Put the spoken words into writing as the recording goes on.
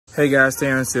Hey guys,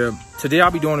 Terrence here. Today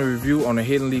I'll be doing a review on a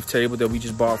hidden leaf table that we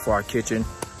just bought for our kitchen.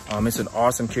 It's an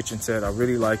awesome kitchen set. I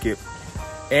really like it.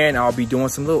 And I'll be doing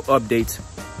some little updates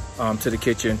to the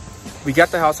kitchen. We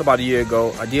got the house about a year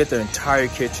ago. I did the entire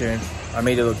kitchen. I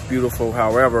made it look beautiful.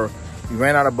 However, we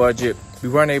ran out of budget. We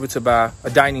weren't able to buy a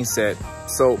dining set.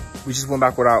 So we just went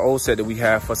back with our old set that we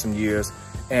had for some years.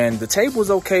 And the table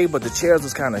was okay, but the chairs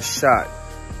was kind of shot.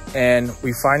 And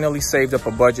we finally saved up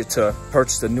a budget to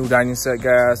purchase a new dining set,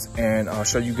 guys. And I'll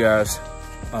show you guys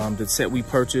the set we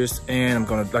purchased. And I'm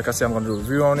gonna, like I said, I'm gonna do a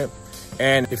review on it.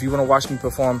 And if you wanna watch me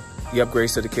perform the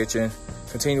upgrades to the kitchen,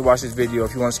 continue to watch this video.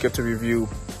 If you wanna skip to review,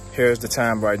 here's the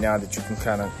time right now that you can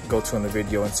kind of go to in the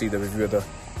video and see the review of the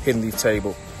hidden leaf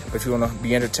table. But if you wanna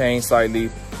be entertained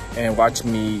slightly and watch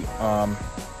me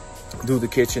do the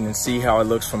kitchen and see how it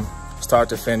looks from start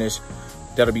to finish,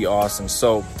 that'll be awesome.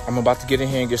 So I'm about to get in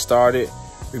here and get started,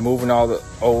 removing all the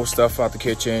old stuff out the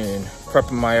kitchen and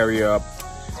prepping my area up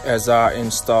as I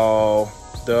install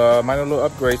the minor little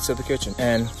upgrades to the kitchen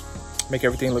and make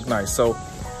everything look nice. So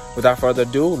without further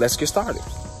ado, let's get started.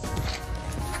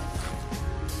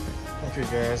 Okay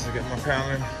guys, I got my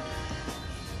paneling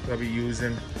that I'll be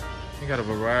using. I got a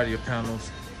variety of panels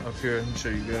up here. Let me show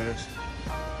you guys.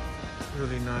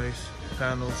 Really nice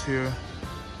panels here.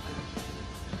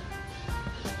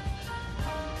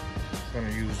 Gonna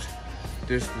use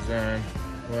this design,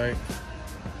 right?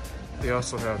 They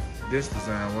also have this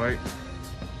design, right?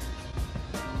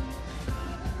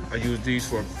 I used these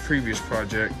for a previous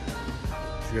project.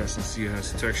 As you guys can see, it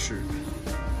has texture,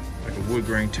 like a wood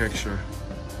grain texture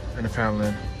in the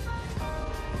paneling.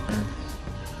 And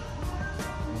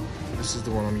this is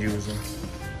the one I'm using.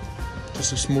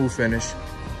 Just a smooth finish.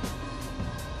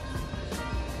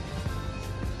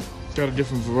 Got a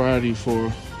different variety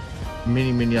for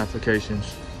many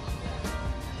applications.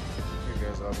 Okay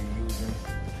guys, I'll be using,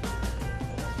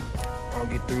 I'll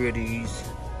get 3 of these,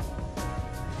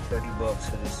 $30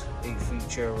 for this 8-feet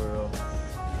chair rail.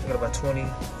 I got about 20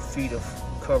 feet of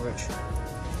coverage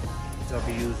that I'll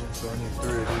be using, so I need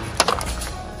 3 of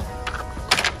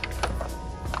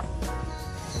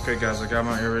these. Okay guys, I got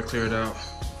my area cleared out.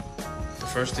 The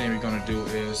first thing we're gonna do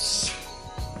is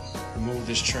remove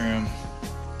this trim.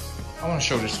 I want to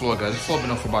show this floor, guys. This floor been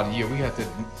up for about a year. We had the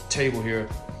table here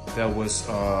that was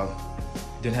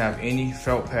didn't have any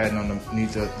felt padding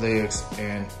underneath the legs,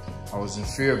 and I was in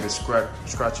fear of it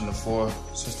scratching the floor.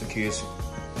 Since the kids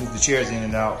move the chairs in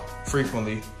and out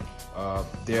frequently,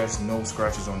 there's no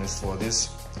scratches on this floor. This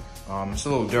it's a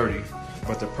little dirty,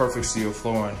 but the perfect seal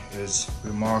flooring is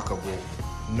remarkable.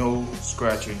 No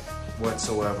scratching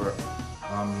whatsoever.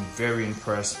 I'm very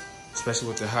impressed, especially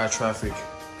with the high traffic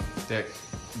that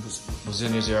was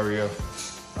in this area.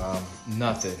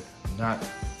 Nothing, not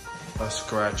a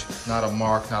scratch, not a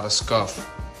mark, not a scuff.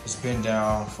 It's been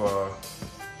down for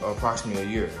approximately a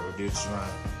year.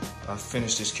 I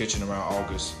finished this kitchen around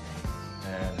August,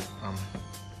 and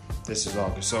this is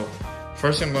August. So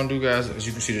first thing I'm gonna do, guys, as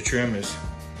you can see, the trim is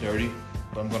dirty,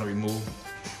 but I'm gonna remove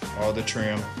all the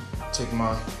trim. Take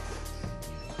my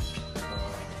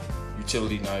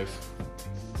utility knife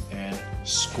and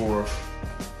score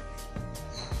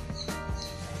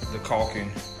the caulking,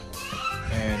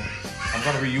 and I'm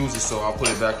gonna reuse it, so I'll put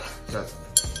it back. Got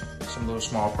some little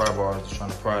small pry bars, just trying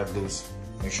to pry it loose.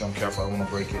 Make sure I'm careful, I don't wanna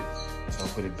break it, so I'll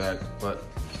put it back. But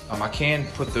I can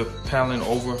put the paneling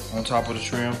over on top of the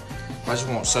trim. I just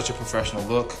want such a professional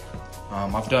look.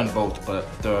 I've done both, but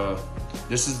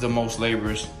this is the most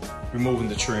laborious, removing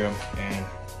the trim and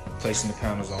placing the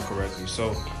panels on correctly.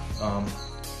 So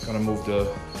gonna move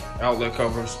the outlet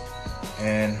covers,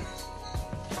 and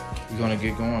we're gonna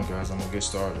get going, guys. I'm gonna get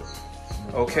started.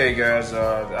 Okay, guys,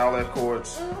 the outlet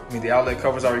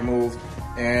covers are removed,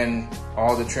 and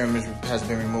all the trim has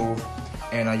been removed.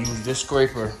 And I use this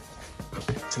scraper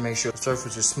to make sure the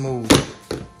surface is smooth.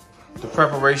 The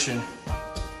preparation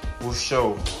will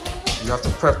show. You have to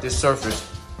prep this surface,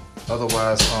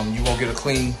 otherwise you won't get a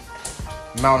clean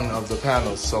mounting of the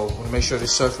panels. So we'll make sure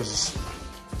this surface is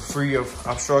free of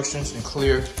obstructions and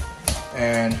clear,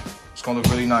 and it's gonna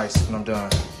look really nice when I'm done.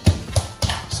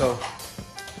 So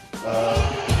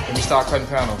let me start cutting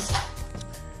panels.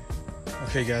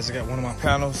 Okay guys, I got one of my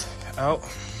panels out.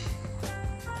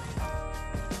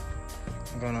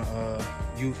 I'm gonna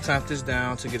clamp this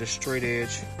down to get a straight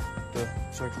edge, the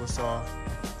circular saw.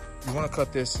 You wanna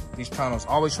cut these panels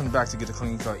always from the back to get a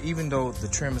clean cut. Even though the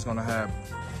trim is gonna have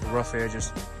the rough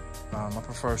edges, I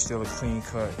prefer still a clean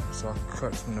cut, so I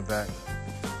cut from the back.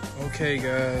 Okay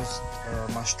guys,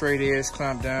 my straight edge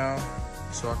clamped down,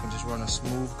 so I can just run a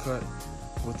smooth cut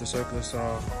with the circular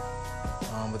saw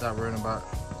without worrying about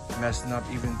messing up,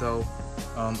 even though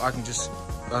I can just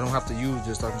don't have to use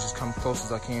this. I can just come close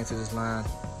as I can to this line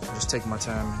and just take my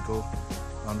time and go,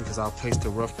 because I'll place the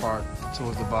rough part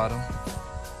towards the bottom.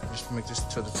 Just make this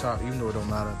to the top, even though it don't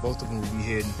matter. Both of them will be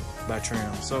hidden by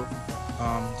trim. So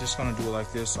just gonna do it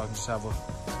like this so I can just have a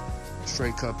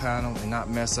straight cut panel and not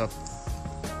mess up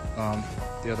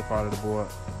the other part of the board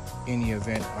in the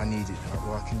event I need it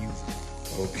or I can use it.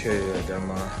 Okay, I got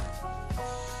my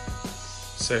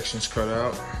sections cut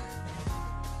out,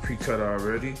 pre-cut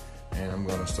already, and I'm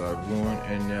gonna start gluing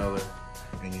and nailing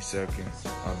any second.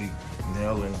 I'll be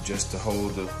nailing just to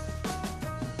hold the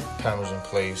panels in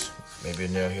place. Maybe a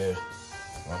nail here,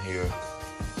 one here,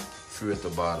 few at the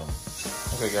bottom.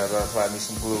 Okay guys, I applied me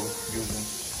some glue using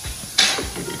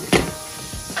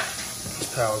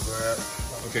power grab.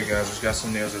 Okay guys, just got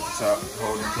some nails at the top,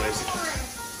 hold in place.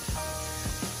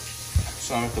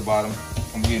 Some at the bottom.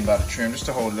 I'm getting about to trim just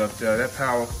to hold it up there. That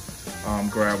power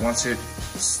grab, once it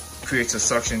creates a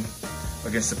suction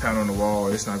against the panel on the wall,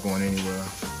 it's not going anywhere.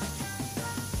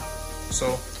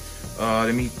 So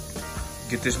let me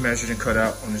get this measured and cut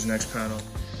out on this next panel.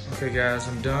 Okay guys,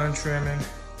 I'm done trimming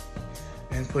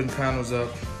and putting panels up.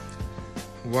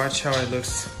 Watch how it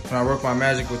looks when I work my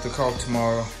magic with the caulk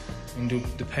tomorrow and do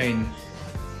the painting.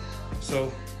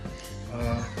 So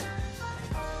that's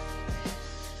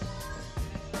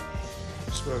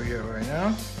where we are right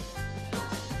now.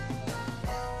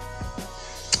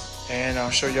 And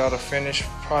I'll show y'all the finished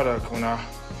product when I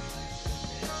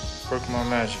work my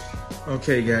magic.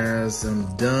 Okay guys,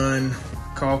 I'm done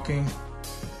caulking.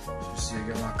 You see I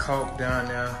got my caulk down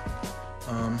there.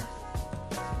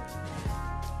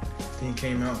 Thing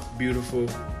came out beautiful.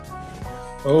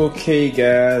 Okay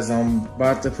guys, I'm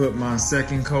about to put my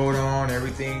second coat on.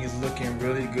 Everything is looking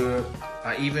really good.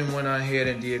 I even went ahead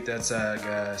and did that side,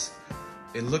 guys.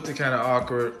 It looked kind of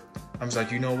awkward. I was like,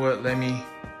 you know what, let me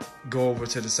go over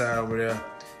to the side over there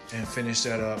and finish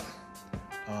that up.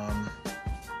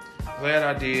 Glad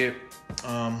I did.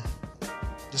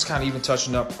 Just kind of even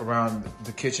touching up around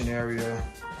the kitchen area,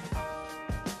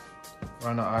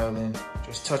 around the island,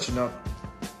 just touching up,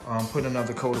 putting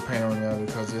another coat of paint on there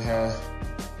because it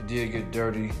did get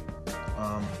dirty,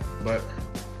 but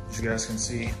as you guys can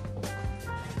see,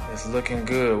 it's looking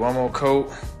good. One more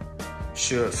coat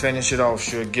should finish it off,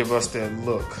 should give us that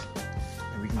look,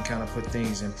 and we can kind of put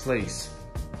things in place.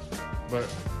 But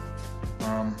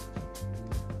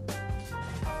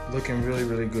looking really,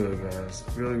 really good, guys.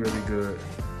 Really, really good.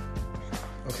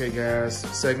 Okay, guys,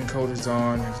 second coat is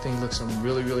on. Everything looks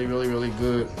really, really, really, really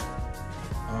good.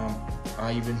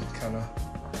 I even kind of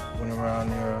went around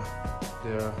there,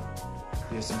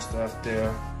 did some stuff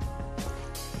there.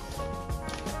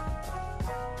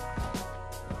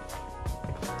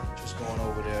 Just going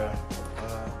over there.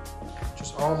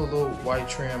 Just all the little white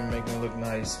trim making it look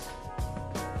nice.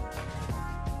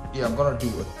 Yeah, I'm gonna do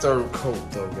a third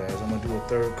coat though, guys. I'm gonna do a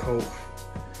third coat.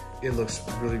 It looks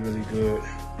really, really good.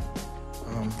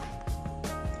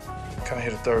 Kind of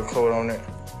hit a third coat on it.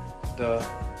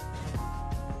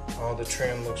 All the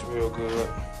trim looks real good.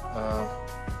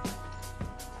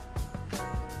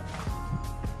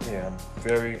 Yeah, I'm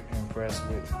very impressed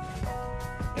with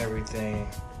everything.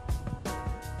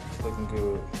 It's looking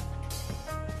good.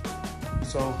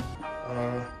 So,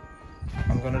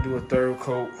 I'm gonna do a third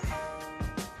coat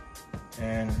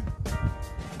and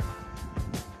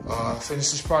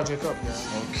finish this project up, guys.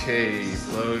 Okay,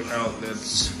 plug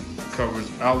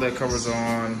outlet covers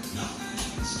on.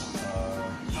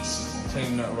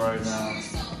 Cleaning up right now.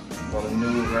 Got a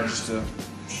new register.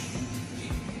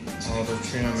 All the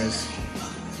trim is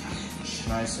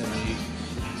nice and neat.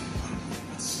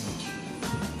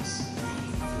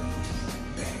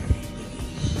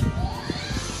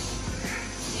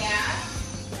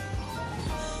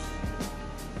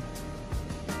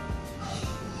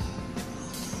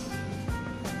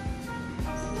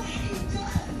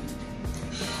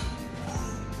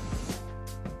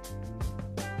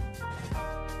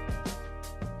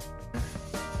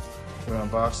 We're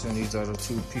unboxing. These are the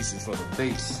two pieces for the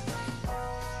base.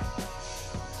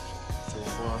 So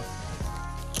far,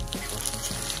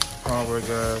 hardware,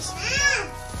 guys.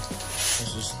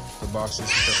 This is the boxes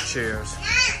for the chairs.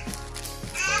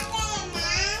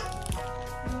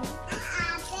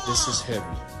 This is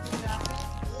heavy.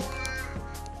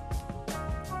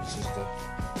 This is the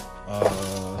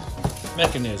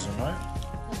mechanism, right?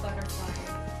 The butterfly.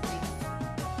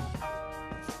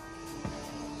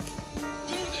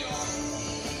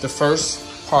 The first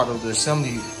part of the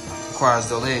assembly requires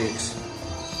the legs.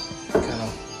 Kind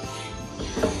of,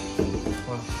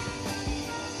 well,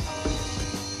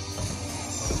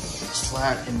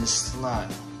 slide in the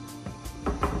slot.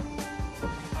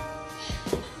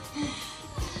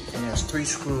 And there's 3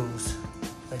 screws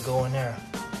that go in there.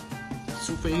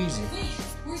 Super easy.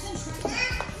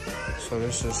 So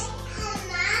this is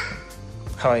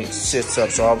how it sits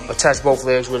up. So I'll attach both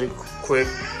legs really quick.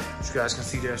 As you guys can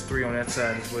see, there's 3 on that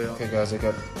side as well. Okay guys, I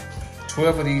got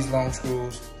 12 of these long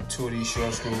screws, 2 of these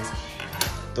short screws.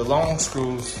 The long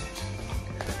screws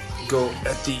go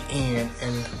at the end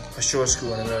and a short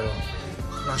screw in the middle.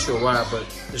 I'm not sure why, but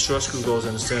the short screw goes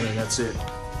in the center and that's it.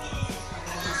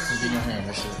 Give me your hand,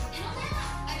 that's it.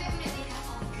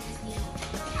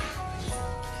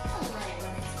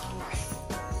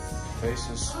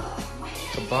 Faces.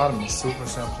 The bottom is super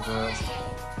simple, guys.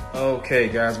 Okay,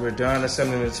 guys, we're done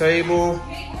assembling the table.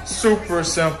 Super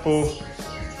simple.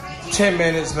 10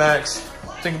 minutes max.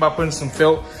 Think about putting some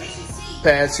felt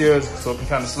pads here so it can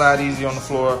kind of slide easy on the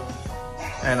floor.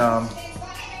 And I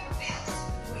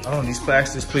don't know, these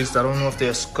plastics, please, I don't know if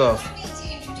they're scuffed,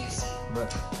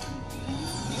 but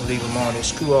we'll leave them on. They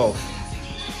screw off.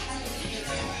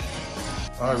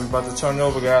 All right, we're about to turn it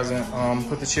over, guys, and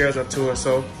put the chairs up to it.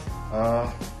 So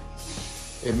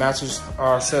it matches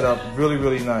our setup really,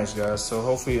 really nice, guys. So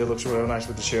hopefully it looks real nice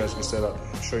with the chairs get set up.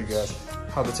 I'll show you guys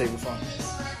how the table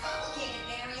functions.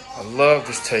 I love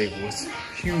this table. It's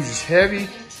huge, it's heavy.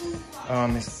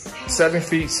 It's 7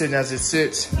 feet sitting as it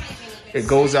sits. It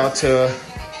goes out to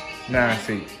 9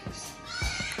 feet.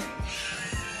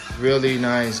 Really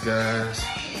nice, guys.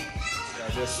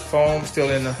 Got this foam still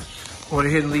in the where the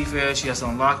hidden leaf is. She has to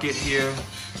unlock it here.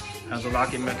 Has a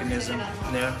locking mechanism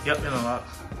in there. Yep, and unlock.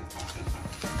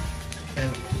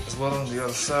 And as well on the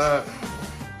other side.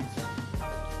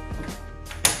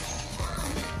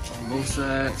 On both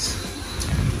sides.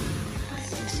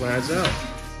 It slides out.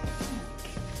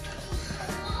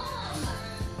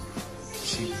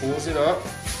 She pulls it up.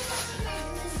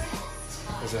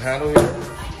 There's a handle here.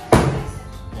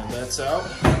 And that's out.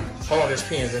 Hold on, there's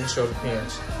pins. Let me show the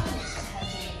pins.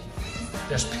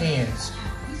 There's pins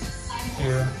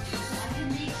here.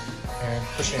 And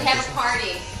push in. We have a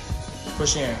party.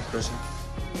 Push in, Chrissy.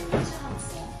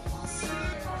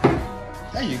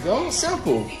 There you go.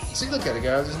 Simple. See, look at it,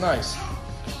 guys. It's nice.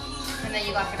 And then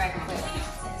you lock it back and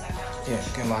forth. Yeah,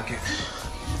 you can lock it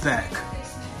back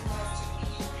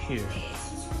here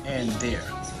and there.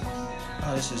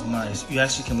 Oh, this is nice. You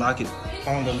actually can lock it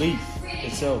on the leaf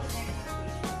itself.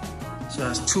 So it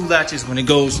has 2 latches when it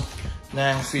goes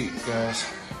 9 feet, guys.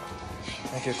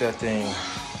 Look at that thing.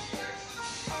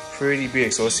 Pretty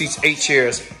big. So it seats 8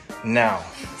 chairs now.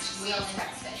 We only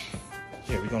have 6.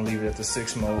 Yeah, we're gonna leave it at the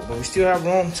 6 mode, but we still have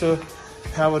room to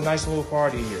have a nice little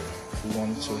party here if we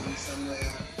wanted to.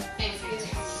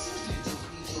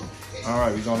 All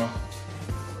right, we're gonna.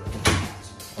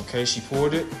 Okay, she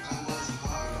poured it.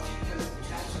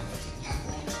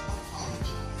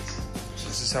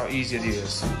 This is how easy it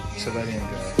is to let in,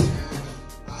 guys.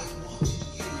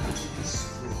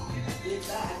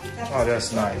 Oh,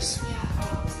 that's nice.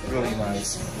 Really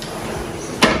nice.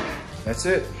 That's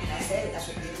it.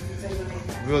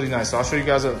 Really nice. So I'll show you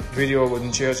guys a video when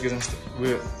the chairs get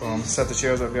set the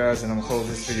chairs up, guys, and I'm gonna close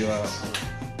this video out.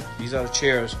 These are the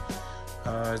chairs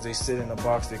as they sit in the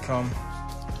box. They come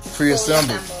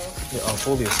pre-assembled. Yeah,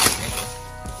 fully assembled.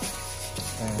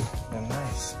 And they're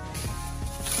nice.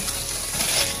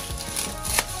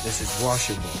 This is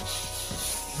washable.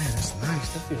 Man, that's nice.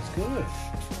 That feels good.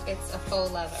 It's a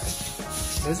faux leather.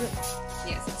 Is it?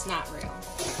 Yes, it's not real.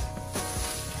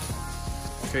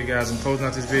 Okay, guys, I'm closing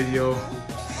out this video.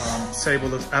 Table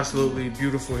looks absolutely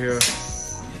beautiful here.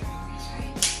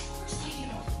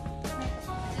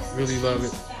 Really love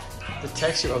it. The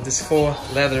texture of this faux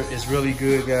leather is really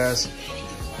good, guys.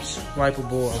 It's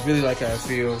wipeable. I really like how it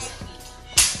feels.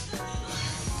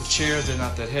 The chairs are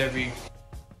not that heavy.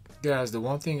 Guys, the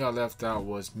one thing I left out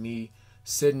was me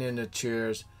sitting in the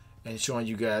chairs and showing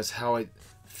you guys how it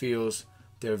feels.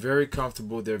 They're very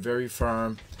comfortable. They're very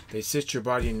firm. They sit your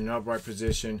body in an upright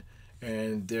position,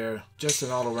 and they're just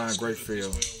an all-around great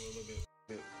feel.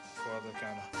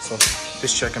 So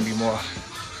this chair can be more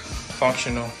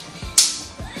functional.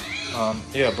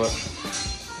 Yeah, but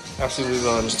absolutely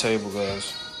love this table,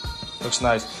 guys. Looks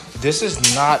nice. This is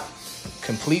not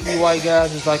completely white,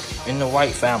 guys. It's like in the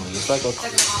white family. It's like a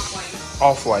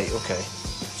off-white. Okay,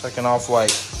 it's like an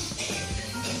off-white,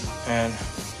 and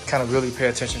kind of really pay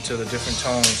attention to the different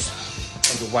tones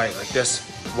of the white. Like this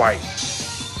white,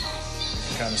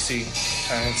 you kind of see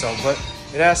so, but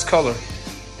it adds color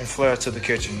and flair to the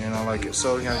kitchen, and I like it.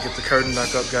 So we're gonna get the curtain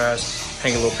back up, guys,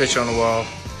 hang a little picture on the wall,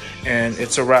 and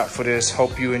it's a wrap for this.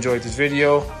 Hope you enjoyed this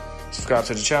video. Subscribe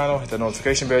to the channel, hit the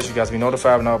notification bell so you guys be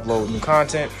notified when I upload new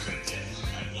content.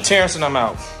 Terrence and I'm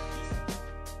out.